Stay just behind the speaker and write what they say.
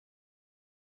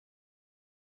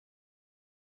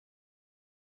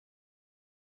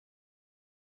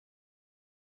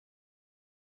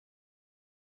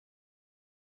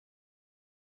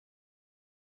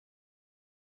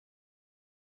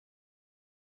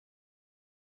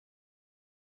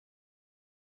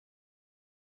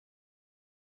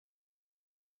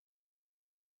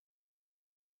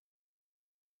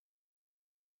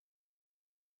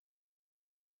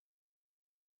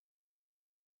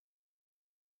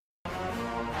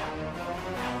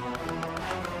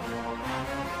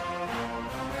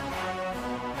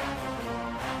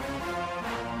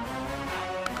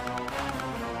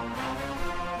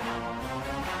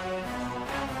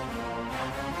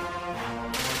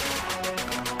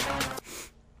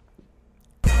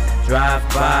Drive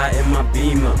by in my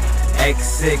Beamer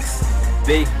X6.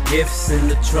 Big gifts in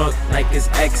the trunk like it's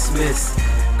Xmas.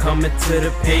 Coming to the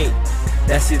paint,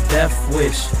 that's your death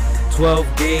wish. 12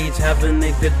 gauge, have a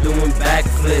nigga doing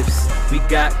backflips. We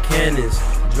got cannons,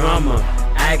 drama,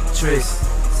 actress.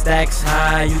 Stacks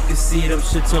high, you can see them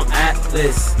shits on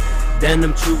Atlas.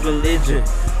 Denim true religion,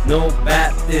 no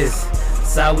Baptist.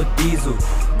 Sour diesel,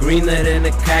 greener than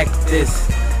a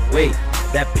cactus. Wait,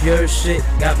 that pure shit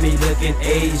got me looking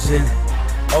Asian.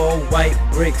 All white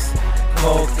bricks,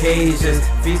 Caucasians.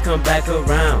 Fees come back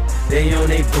around, they on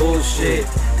they bullshit.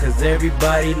 Cause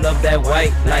everybody love that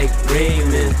white like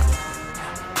Raymond.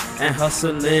 And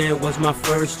hustling was my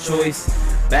first choice.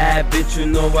 Bad bitch, you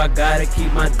know I gotta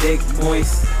keep my dick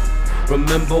moist.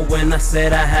 Remember when I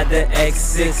said I had the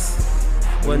X6?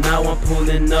 Well, now I'm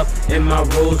pulling up in my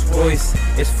Rolls Royce.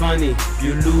 It's funny,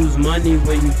 you lose money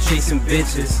when you chasing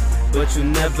bitches, but you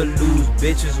never lose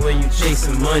bitches when you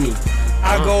chasing money.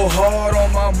 I go hard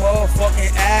on my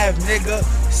motherfucking Ave, nigga.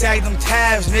 Sag them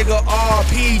tabs, nigga.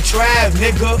 RP Trav,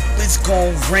 nigga. It's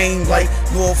gon' rain like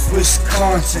North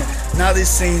Wisconsin. Now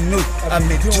this ain't new, I've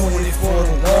been doing it for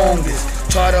the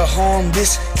longest. Try to harm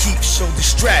this, keep shoulder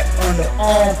strap under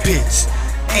armpits.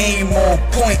 Aim on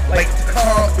point like the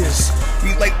compass.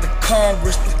 We like the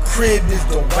Congress, the crib is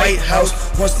the White House.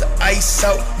 Once the ice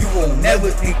out, you won't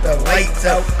never think the lights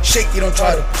out. Shake it, don't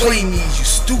try to play me, you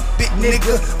stupid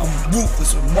nigga. I'm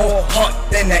ruthless with more heart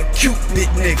than that Cupid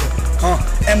nigga.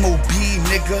 MOB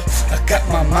nigga, I got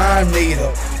my mind made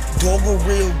up. Dog a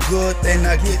real good, then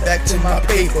I get back to my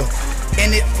paper.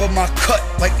 In it for my cut,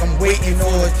 like I'm waiting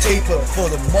on a taper. For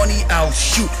the money I'll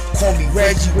shoot, call me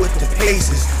Reggie with the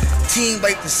paces. Team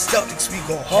like the Celtics, we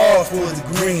go hard for the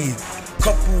green.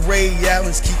 Couple Ray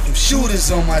Allens, keep them shooters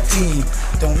on my team.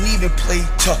 Don't even play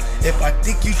tough, if I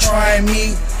think you trying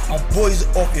me, my boys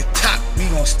are off your top, we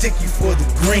gon' stick you for the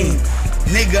green.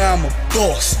 Nigga, I'm a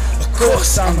boss, of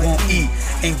course I'm gon' eat.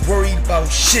 Ain't worried about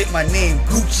shit, my name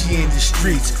Gucci in the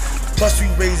streets. Plus we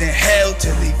raising hell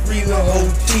till they free the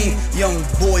whole team. Young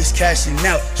boys cashing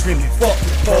out, screaming fuck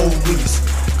the police.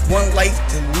 One life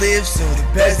to live, so the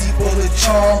bezzy full of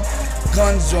charm.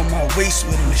 Guns on my waist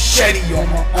with a machete on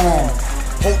my arm.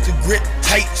 Hold the grip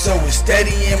tight so it's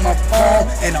steady in my palm.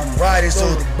 And I'm riding so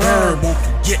the bird won't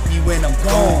forget me when I'm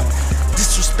gone.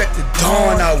 Disrespect the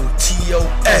dawn, I will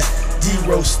TOS,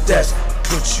 D-roast steps.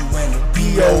 Put you in a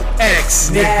BOX,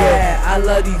 nigga. Yeah, I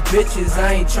love these bitches,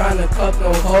 I ain't tryna cuff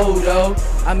no hoe though.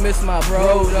 I miss my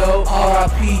bro though,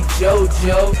 RIP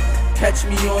JoJo. Catch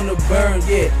me on the burn,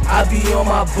 yeah, I be on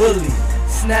my bully.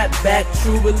 Snapback,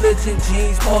 true religion,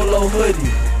 jeans, polo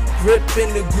hoodie. Grip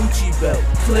in the Gucci belt,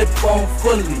 clip on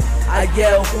fully. I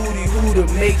yell hootie hoo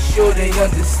to make sure they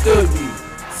understood me.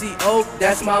 See, oh,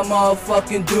 that's my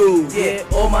motherfucking dude. Yeah,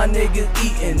 all my niggas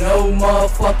eating, no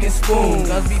motherfucking spoon.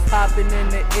 Guns be popping in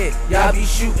the air, y'all be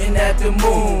shooting at the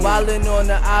moon. Wildin' on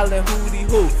the island, hootie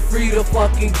hoo, free the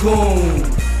fucking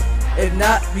goons. If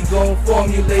not, we gon'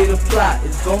 formulate a plot.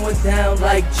 It's going down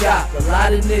like Jock, a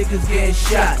lot of niggas getting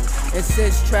shot. And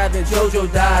since Trav and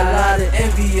JoJo died, a lot of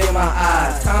envy in my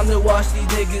eyes. Time to wash these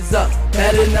niggas up,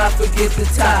 better not forget the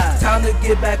tie. Time to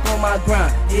get back on my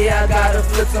grind, yeah I gotta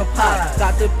flip some pie.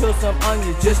 Got to peel some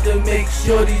onions just to make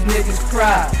sure these niggas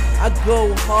cry. I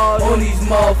go hard on these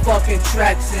motherfucking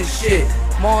tracks and shit.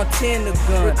 Montana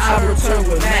gun, I return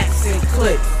with Max and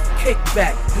clips.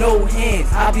 Kickback, no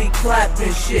hands, I be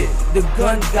clapping shit. The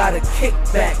gun got a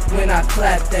kickback when I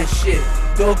clap that shit.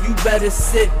 Dog, you better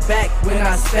sit back when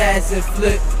I spaz and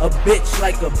flip. A bitch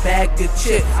like a bag of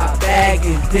chips, I bag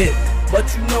and dip. But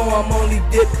you know I'm only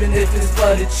dipping if it's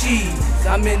for the cheese.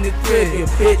 I'm in the crib, your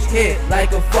bitch hit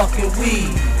like a fucking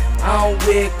weed. I don't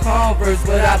wear Converse,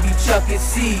 but I be chucking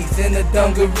seeds in the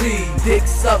dungaree. Dick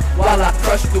suck while I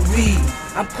crush the weed.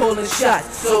 I'm calling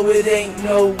shots, so it ain't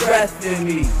no breath in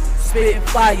me. Spitting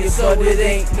fire, so it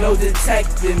ain't no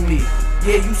detecting me.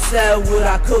 Yeah, you sell what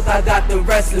I cook, I got the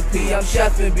recipe. I'm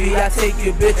chefing B, I take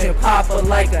your bitch and pop her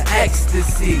like an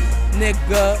ecstasy.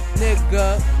 Nigga,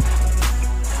 nigga.